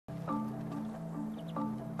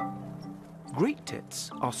Great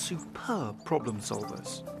tits are superb problem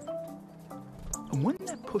solvers. And when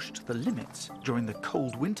they're pushed to the limits during the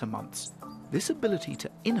cold winter months, this ability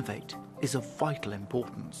to innovate is of vital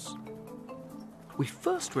importance. We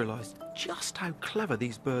first realised just how clever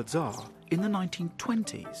these birds are in the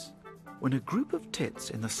 1920s, when a group of tits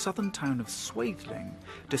in the southern town of Swathelling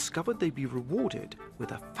discovered they'd be rewarded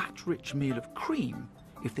with a fat-rich meal of cream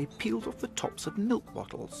if they peeled off the tops of milk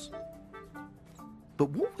bottles. But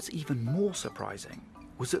what was even more surprising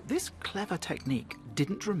was that this clever technique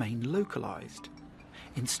didn't remain localised.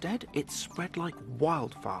 Instead, it spread like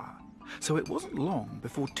wildfire. So it wasn't long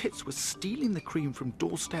before tits were stealing the cream from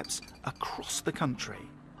doorsteps across the country.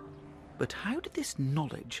 But how did this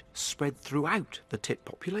knowledge spread throughout the tit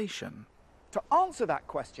population? To answer that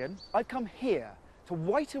question, I come here to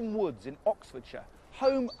Whighton Woods in Oxfordshire,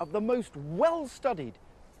 home of the most well-studied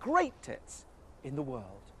great tits in the world.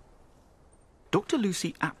 Dr.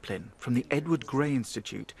 Lucy Aplin from the Edward Gray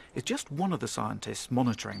Institute is just one of the scientists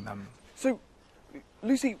monitoring them. So,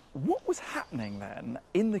 Lucy, what was happening then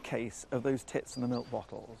in the case of those tits in the milk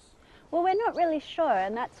bottles? Well, we're not really sure,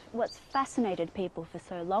 and that's what's fascinated people for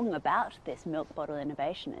so long about this milk bottle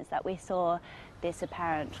innovation, is that we saw this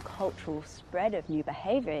apparent cultural spread of new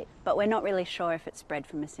behaviour, but we're not really sure if it spread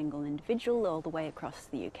from a single individual all the way across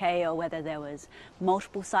the UK, or whether there was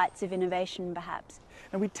multiple sites of innovation, perhaps.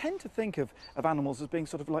 And we tend to think of animals as being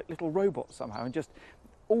sort of like little robots somehow, and just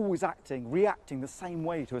always reacting the same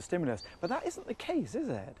way to a stimulus. But that isn't the case, is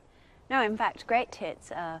it? No, in fact, great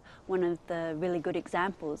tits are one of the really good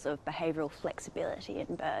examples of behavioural flexibility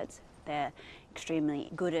in birds. They're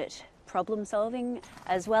extremely good at problem solving,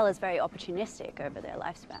 as well as very opportunistic over their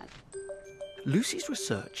lifespan. Lucy's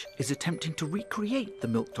research is attempting to recreate the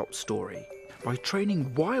milktop story by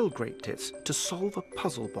training wild great tits to solve a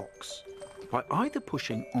puzzle box, by either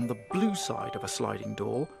pushing on the blue side of a sliding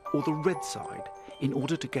door or the red side in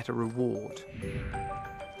order to get a reward.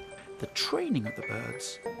 The training of the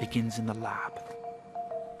birds begins in the lab.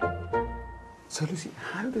 So Lucy,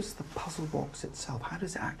 how does the puzzle box itself, how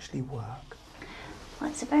does it actually work? Well,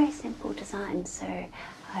 it's a very simple design. So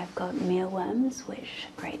I've got mealworms, which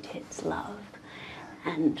great tits love,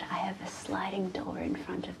 and I have a sliding door in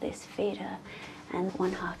front of this feeder, and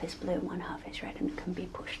one half is blue and one half is red, and it can be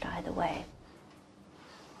pushed either way.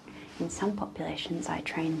 In some populations, I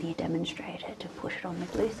train the demonstrator to push it on the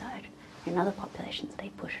blue side. In other populations, they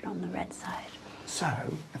push it on the red side. So,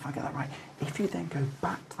 if I get that right, if you then go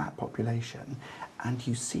back to that population and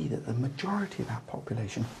you see that the majority of that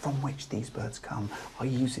population from which these birds come are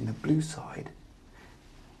using the blue side,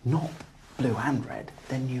 not blue and red,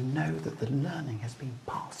 then you know that the learning has been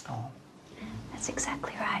passed on. That's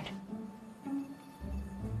exactly right.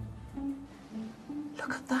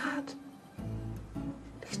 Look at that.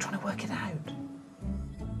 He's trying to work it out.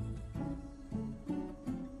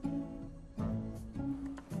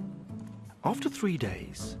 After 3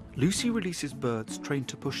 days, Lucy releases birds trained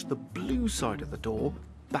to push the blue side of the door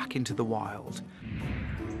back into the wild,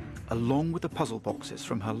 along with the puzzle boxes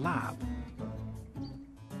from her lab.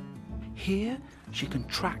 Here, she can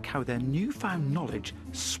track how their newfound knowledge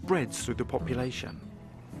spreads through the population.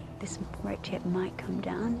 This great tit might come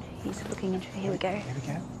down. He's looking into. Here we go. Here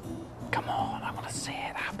we go. Come on, I want to see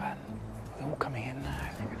it happen. They're all coming in now.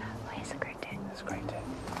 Oh, here's a great tit. That's great.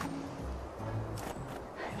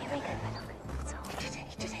 Here we go.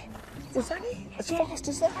 Was that it? As fast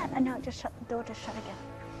as that? Yeah, no, just shut the door, just shut again.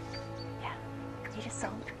 Yeah, you just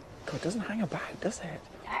solved. God, it doesn't hang about, does it?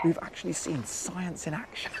 No. We've actually seen science in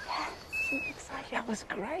action. Yeah, isn't it exciting? That was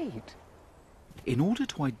great. In order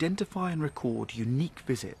to identify and record unique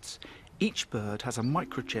visits, each bird has a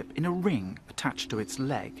microchip in a ring attached to its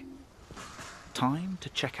leg. Time to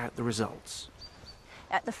check out the results.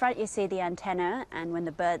 At the front you see the antenna, and when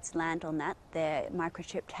the birds land on that, their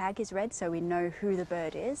microchip tag is red, so we know who the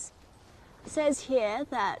bird is. It says here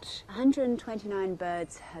that 129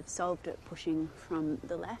 birds have solved it pushing from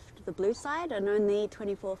the left, the blue side, and only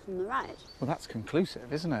 24 from the right. Well, that's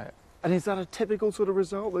conclusive, isn't it? And is that a typical sort of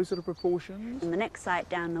result, those sort of proportions? In the next site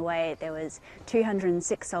down the way, there was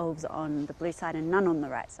 206 solves on the blue side and none on the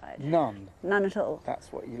right side. None? None at all.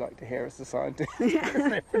 That's what you like to hear as a scientist.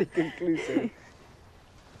 They're pretty conclusive.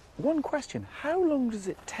 One question, how long does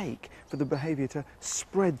it take for the behaviour to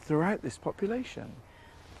spread throughout this population?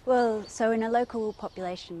 Well, so in a local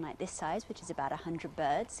population like this size, which is about 100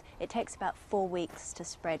 birds, it takes about 4 weeks to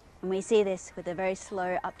spread. And we see this with a very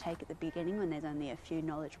slow uptake at the beginning when there's only a few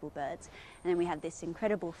knowledgeable birds. And then we have this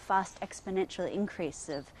incredible fast exponential increase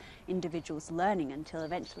of individuals learning until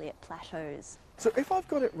eventually it plateaus. So if I've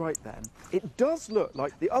got it right then, it does look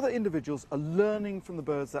like the other individuals are learning from the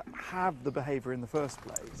birds that have the behaviour in the first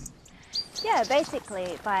place. Yeah,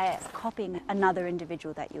 basically by copying another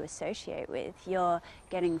individual that you associate with, you're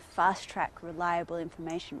getting fast-track, reliable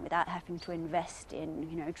information without having to invest in,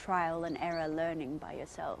 you know, trial and error learning by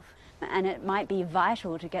yourself. And it might be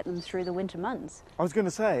vital to get them through the winter months. I was going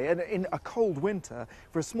to say, in a cold winter,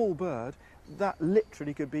 for a small bird, that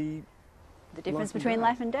literally could be The difference life and between death.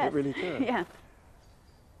 life and death. It really could. Yeah.